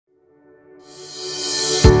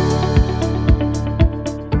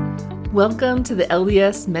Welcome to the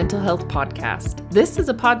LDS Mental Health Podcast. This is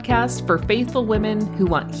a podcast for faithful women who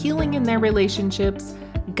want healing in their relationships,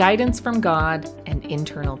 guidance from God, and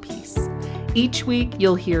internal peace. Each week,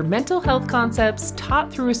 you'll hear mental health concepts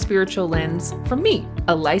taught through a spiritual lens from me,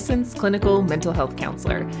 a licensed clinical mental health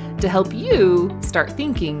counselor, to help you start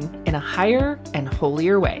thinking in a higher and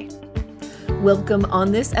holier way. Welcome.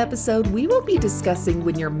 On this episode, we will be discussing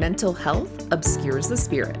when your mental health obscures the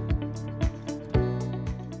spirit.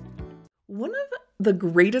 One of the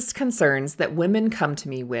greatest concerns that women come to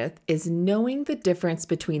me with is knowing the difference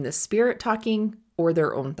between the spirit talking or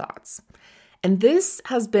their own thoughts. And this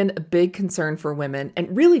has been a big concern for women,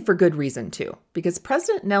 and really for good reason too, because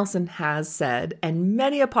President Nelson has said, and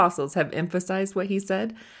many apostles have emphasized what he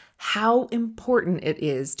said, how important it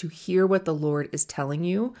is to hear what the Lord is telling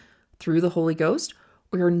you through the Holy Ghost,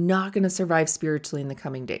 or you're not going to survive spiritually in the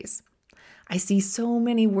coming days. I see so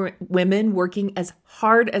many women working as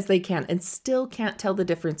hard as they can and still can't tell the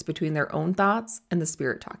difference between their own thoughts and the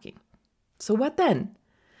spirit talking. So what then?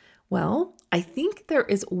 Well, I think there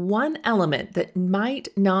is one element that might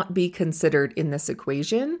not be considered in this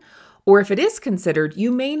equation, or if it is considered,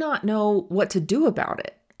 you may not know what to do about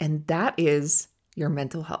it, and that is your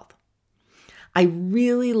mental health. I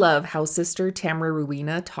really love how Sister Tamara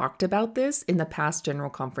Ruina talked about this in the past General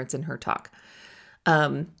Conference in her talk.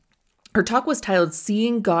 Her talk was titled,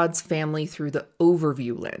 Seeing God's Family Through the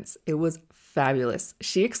Overview Lens. It was fabulous.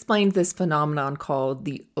 She explained this phenomenon called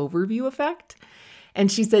the overview effect.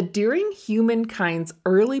 And she said, during humankind's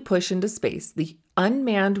early push into space, the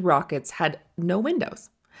unmanned rockets had no windows.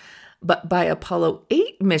 But by Apollo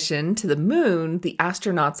 8 mission to the moon, the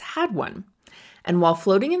astronauts had one. And while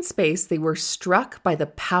floating in space, they were struck by the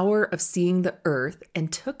power of seeing the Earth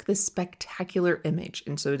and took this spectacular image.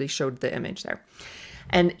 And so they showed the image there.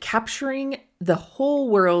 And capturing the whole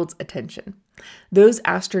world's attention. Those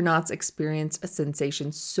astronauts experienced a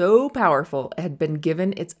sensation so powerful it had been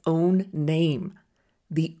given its own name,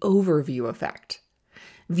 the overview effect.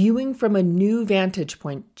 Viewing from a new vantage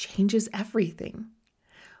point changes everything.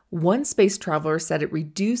 One space traveler said it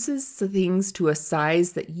reduces things to a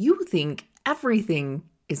size that you think everything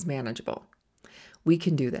is manageable. We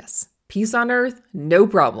can do this. Peace on earth, no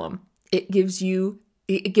problem. It gives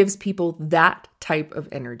people that type of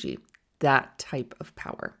energy, that type of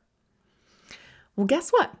power. Well, guess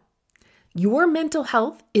what? Your mental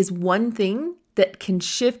health is one thing that can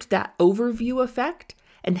shift that overview effect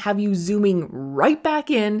and have you zooming right back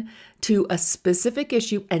in to a specific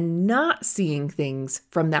issue and not seeing things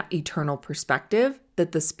from that eternal perspective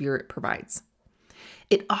that the Spirit provides.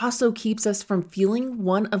 It also keeps us from feeling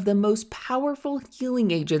one of the most powerful healing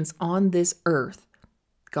agents on this earth,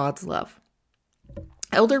 God's love.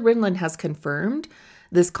 Elder Renlund has confirmed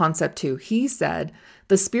this concept too. He said,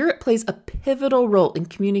 the Spirit plays a pivotal role in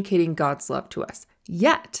communicating God's love to us.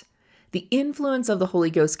 Yet, the influence of the Holy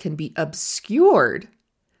Ghost can be obscured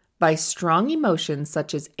by strong emotions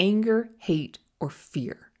such as anger, hate, or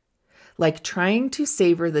fear, like trying to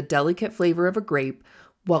savor the delicate flavor of a grape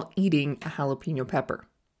while eating a jalapeno pepper.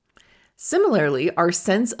 Similarly, our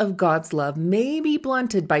sense of God's love may be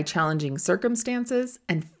blunted by challenging circumstances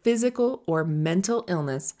and physical or mental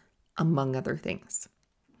illness, among other things.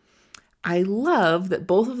 I love that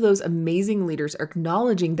both of those amazing leaders are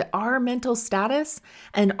acknowledging that our mental status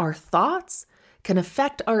and our thoughts can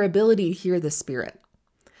affect our ability to hear the Spirit.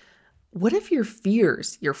 What if your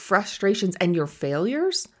fears, your frustrations, and your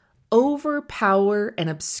failures overpower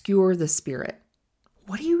and obscure the Spirit?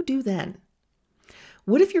 What do you do then?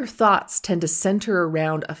 What if your thoughts tend to center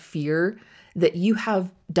around a fear that you have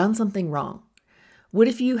done something wrong? What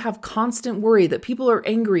if you have constant worry that people are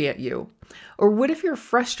angry at you? Or what if your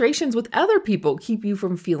frustrations with other people keep you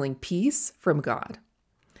from feeling peace from God?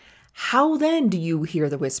 How then do you hear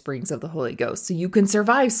the whisperings of the Holy Ghost so you can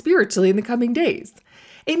survive spiritually in the coming days?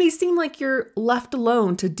 It may seem like you're left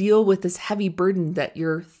alone to deal with this heavy burden that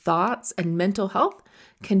your thoughts and mental health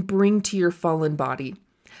can bring to your fallen body,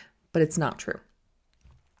 but it's not true.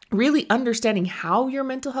 Really understanding how your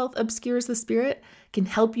mental health obscures the Spirit can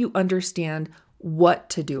help you understand what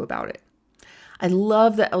to do about it. I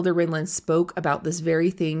love that Elder Renlund spoke about this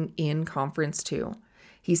very thing in conference too.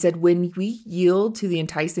 He said, when we yield to the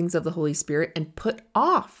enticings of the Holy Spirit and put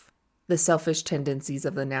off the selfish tendencies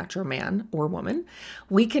of the natural man or woman,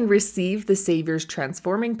 we can receive the Savior's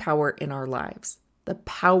transforming power in our lives, the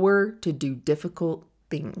power to do difficult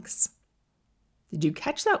things. Did you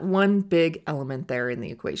catch that one big element there in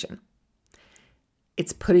the equation?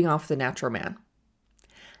 It's putting off the natural man.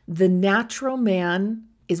 The natural man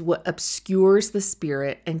is what obscures the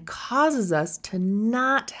Spirit and causes us to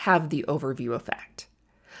not have the overview effect.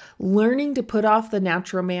 Learning to put off the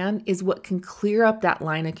natural man is what can clear up that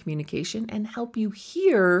line of communication and help you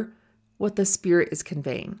hear what the Spirit is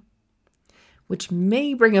conveying. Which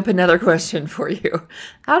may bring up another question for you.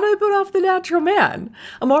 How do I put off the natural man?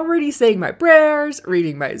 I'm already saying my prayers,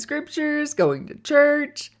 reading my scriptures, going to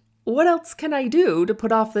church. What else can I do to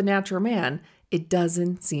put off the natural man? It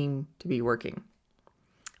doesn't seem to be working.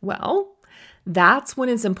 Well, that's when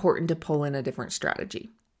it's important to pull in a different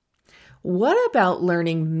strategy. What about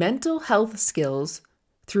learning mental health skills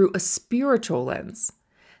through a spiritual lens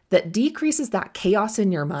that decreases that chaos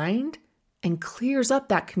in your mind and clears up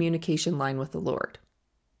that communication line with the Lord?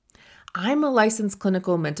 I'm a licensed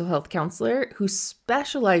clinical mental health counselor who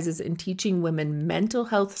specializes in teaching women mental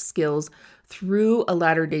health skills through a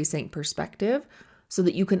Latter-day Saint perspective so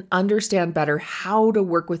that you can understand better how to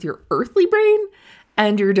work with your earthly brain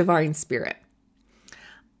and your divine spirit.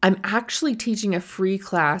 I'm actually teaching a free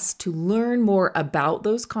class to learn more about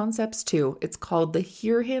those concepts too. It's called the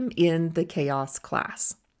Hear Him in the Chaos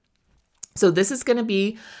class. So this is going to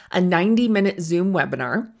be a 90-minute Zoom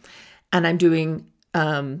webinar, and I'm doing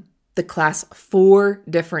the class 4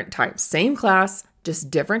 different times. Same class, just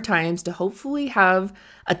different times to hopefully have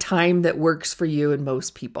a time that works for you and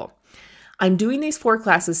most people. I'm doing these 4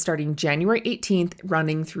 classes starting January 18th,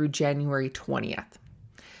 running through January 20th.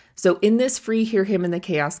 So in this free Hear Him in the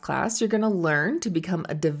Chaos class, you're going to learn to become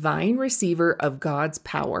a divine receiver of God's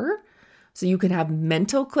power so you can have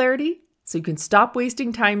mental clarity, so you can stop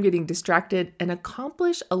wasting time getting distracted and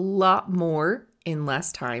accomplish a lot more in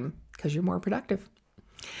less time because you're more productive.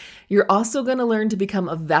 You're also going to learn to become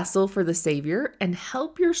a vessel for the Savior and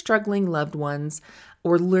help your struggling loved ones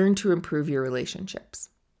or learn to improve your relationships.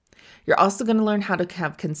 You're also going to learn how to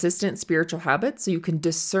have consistent spiritual habits so you can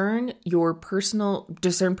discern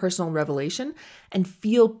personal revelation and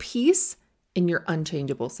feel peace in your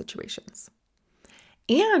unchangeable situations.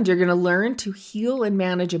 And you're going to learn to heal and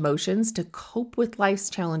manage emotions to cope with life's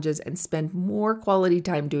challenges and spend more quality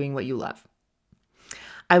time doing what you love.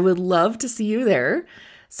 I would love to see you there.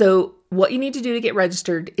 So what you need to do to get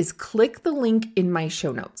registered is click the link in my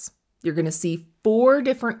show notes. You're going to see 4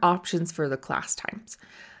 different options for the class times.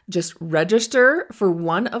 Just register for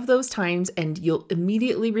one of those times and you'll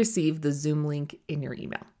immediately receive the Zoom link in your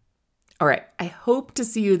email. All right, I hope to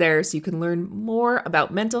see you there so you can learn more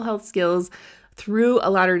about mental health skills through a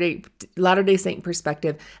Latter-day Saint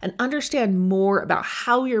perspective and understand more about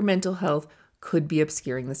how your mental health could be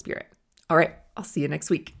obscuring the Spirit. All right, I'll see you next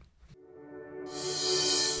week.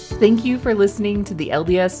 Thank you for listening to the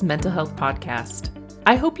LDS Mental Health Podcast.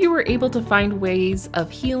 I hope you were able to find ways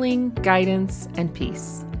of healing, guidance, and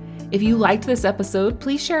peace. If you liked this episode,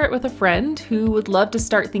 please share it with a friend who would love to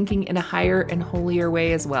start thinking in a higher and holier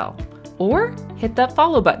way as well. Or hit that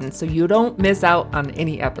follow button so you don't miss out on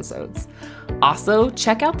any episodes. Also,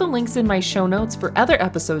 check out the links in my show notes for other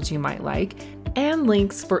episodes you might like and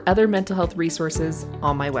links for other mental health resources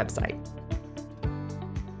on my website.